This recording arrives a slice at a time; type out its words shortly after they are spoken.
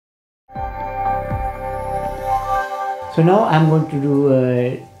So now I'm going to do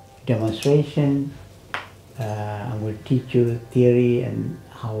a demonstration. I'm going to teach you theory and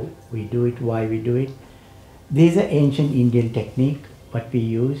how we do it, why we do it. This is an ancient Indian technique, what we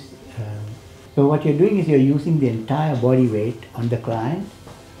use. So what you're doing is you're using the entire body weight on the client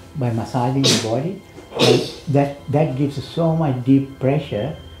by massaging the body. And that gives us so much deep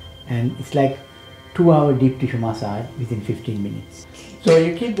pressure, and it's like 2-hour deep tissue massage within 15 minutes. So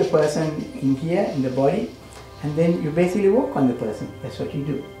you keep the person in here, in the body, and then you basically walk on the person. That's what you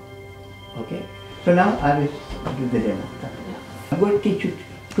do. Okay? So now I will do the demo. I'm going to teach you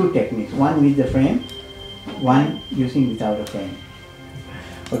two techniques. One with the frame, one using without a frame.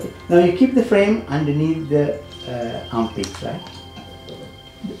 Okay. Now you keep the frame underneath the armpits, right?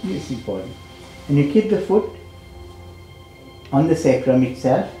 This is important. And you keep the foot on the sacrum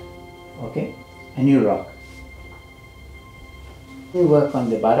itself, okay? And you rock. You work on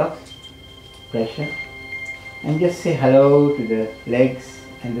the buttocks, pressure, and just say hello to the legs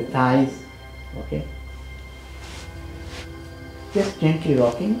and the thighs, okay? Just gently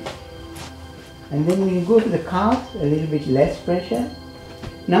rocking. And then when you go to the calves, a little bit less pressure.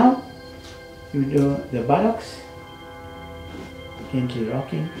 Now you do the buttocks, gently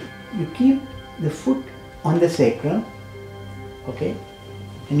rocking. You keep the foot on the sacrum, okay?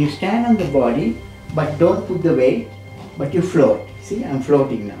 And you stand on the body, but don't put the weight, but you float. See, I'm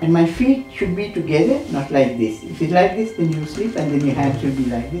floating now. And my feet should be together, not like this. If it's like this, then you sleep, and then your hands should be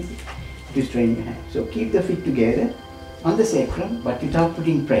like this to strain your hands. So keep the feet together on the sacrum, but without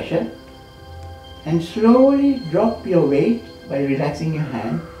putting pressure. And slowly drop your weight by relaxing your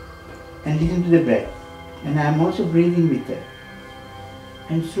hand and listen to the breath. And I'm also breathing with it.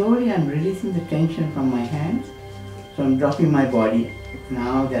 And slowly I'm releasing the tension from my hands. So I'm dropping my body.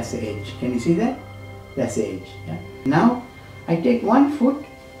 Now that's the edge. Can you see that? That's the edge. Yeah? Now I take one foot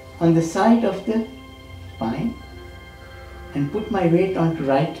on the side of the spine and put my weight onto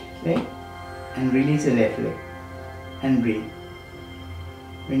right leg and release the left leg and breathe.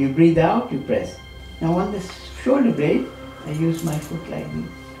 When you breathe out, you press. Now on the shoulder blade, I use my foot like this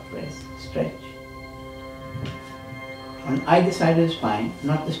to press, stretch. On either side of the spine,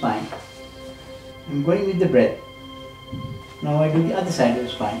 not the spine. I'm going with the breath. Now I do the other side of the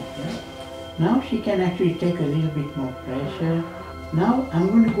spine. Yeah? Now she can actually take a little bit more pressure. Now I'm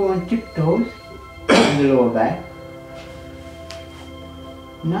going to go on tiptoes on the lower back.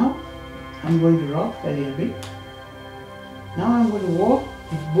 Now I'm going to rock a little bit. Now I'm going to walk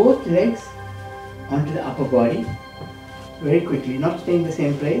with both legs onto the upper body very quickly, not stay in the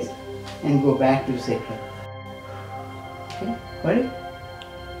same place, and go back to the sacrum. Okay, got it?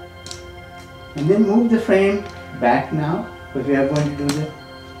 And then move the frame back now, because we are going to do the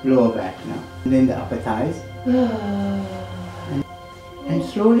lower back now. And then the upper thighs. And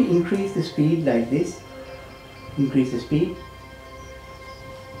slowly increase the speed like this. Increase the speed.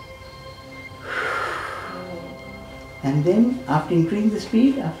 And then after increasing the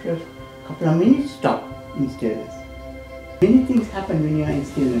speed, after a couple of minutes, stop in stillness. Many things happen when you are in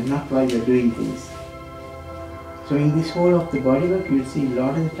stillness, not while you are doing things. So in this whole of the bodywork, you will see a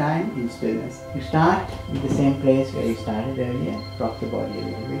lot of the time in stillness. You start with the same place where you started earlier, rock the body a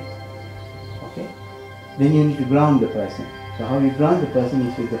little bit. Okay? Then you need to ground the person. So how you ground the person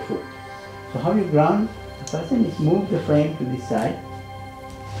is with the foot. So how you ground the person is move the frame to this side,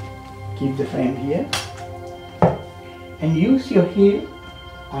 keep the frame here, and use your heel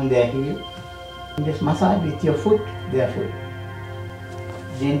on their heel. And just massage with your foot, their foot.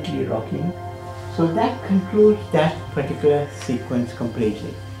 Gently rocking. So that concludes that particular sequence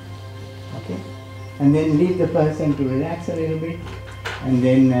completely. Okay? And then leave the person to relax a little bit. And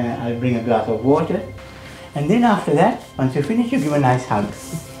then I'll bring a glass of water. And then after that, once you finish, you give a nice hug.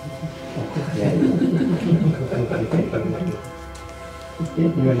 Okay.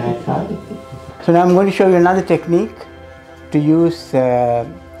 Give a nice hug. So now I'm going to show you another technique to use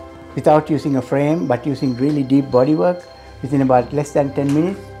without using a frame, but using really deep body work. Within about less than 10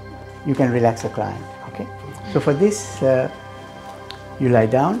 minutes, you can relax the client. Okay. So for this, you lie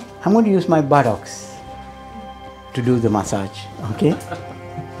down. I'm going to use my buttocks to do the massage. Okay.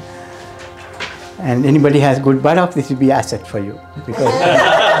 And anybody has good buttocks, this will be an asset for you because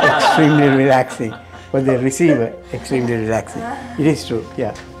it's extremely relaxing. For the receiver, extremely relaxing. It is true,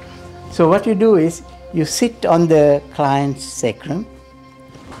 yeah. So what you do is, you sit on the client's sacrum,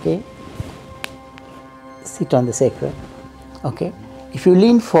 okay? Sit on the sacrum, okay? If you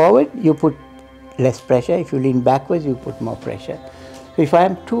lean forward, you put less pressure. If you lean backwards, you put more pressure. So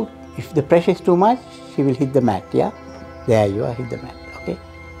if the pressure is too much, she will hit the mat, yeah? There you are, hit the mat, okay?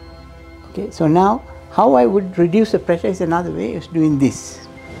 Okay, so now, how I would reduce the pressure is another way, is doing this.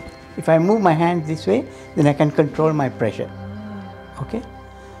 If I move my hand this way, then I can control my pressure. Okay?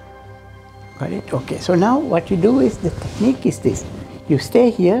 Got it? Okay. So now what you do is, the technique is this. You stay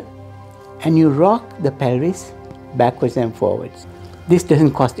here and you rock the pelvis backwards and forwards. This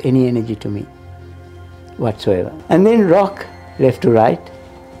doesn't cost any energy to me whatsoever. And then rock left to right.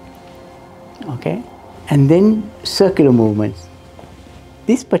 Okay? And then circular movements.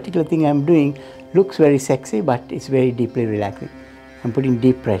 This particular thing I'm doing looks very sexy, but it's very deeply relaxing. I'm putting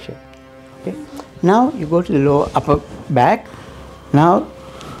deep pressure. Okay? Now you go to the lower upper back. Now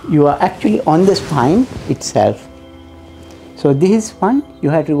you are actually on the spine itself. So this is one, you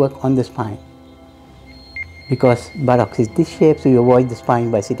have to work on the spine. Because buttocks is this shape, so you avoid the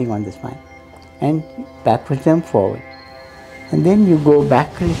spine by sitting on the spine. And backwards and forward. And then you go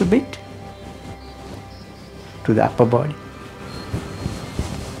back a little bit to the upper body.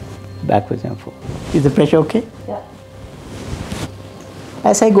 Backwards and forward. Is the pressure okay? Yeah.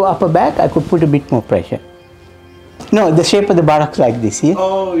 As I go upper back, I could put a bit more pressure. No, the shape of the buttocks like this here.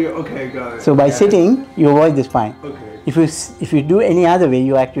 Oh, yeah, okay, got it. So by sitting, you avoid the spine. Okay. If you do any other way,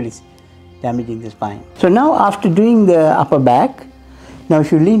 you're actually damaging the spine. So now after doing the upper back, now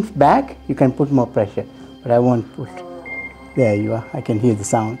if you lean back, you can put more pressure. But I won't put. There you are. I can hear the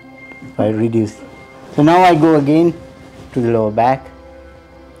sound if I reduce. So now I go again to the lower back.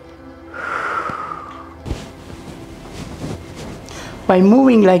 By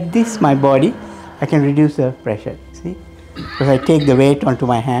moving like this, my body, I can reduce the pressure, see? Because I take the weight onto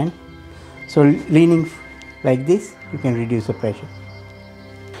my hand. So leaning like this, you can reduce the pressure.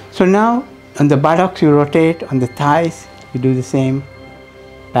 So now, on the buttocks you rotate, on the thighs you do the same,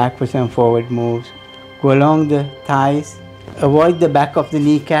 backwards and forward moves. Go along the thighs, avoid the back of the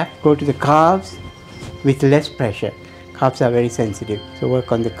kneecap, go to the calves with less pressure. Calves are very sensitive, so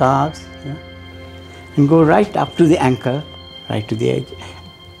work on the calves, yeah? And go right up to the ankle. Right to the edge.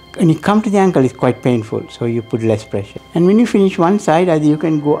 When you come to the ankle, it's quite painful, so you put less pressure. And when you finish one side, either you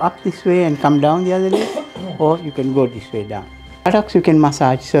can go up this way and come down the other leg, or you can go this way down. Buttocks you can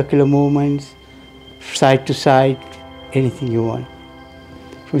massage, circular movements, side to side, anything you want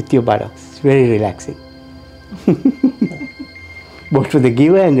with your buttocks. It's very relaxing. Both for the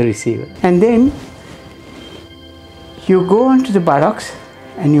giver and the receiver. And then you go onto the buttocks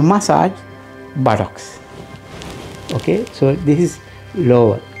and you massage buttocks. Okay, so this is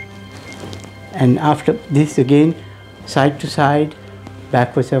lower, and after this again, side to side,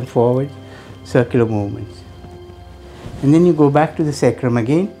 backwards and forward, circular movements. And then you go back to the sacrum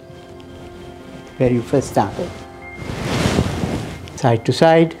again, where you first started. Side to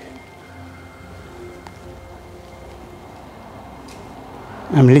side.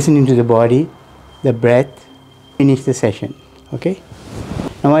 I'm listening to the body, the breath, finish the session, okay?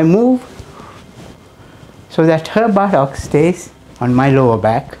 Now I move so that her buttock stays on my lower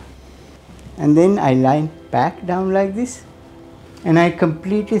back, and then I lie back down like this, and I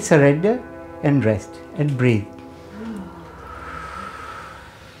completely surrender and rest and breathe.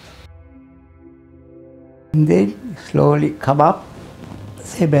 And then slowly come up,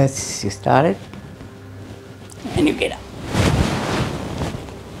 same as you started, and you get up.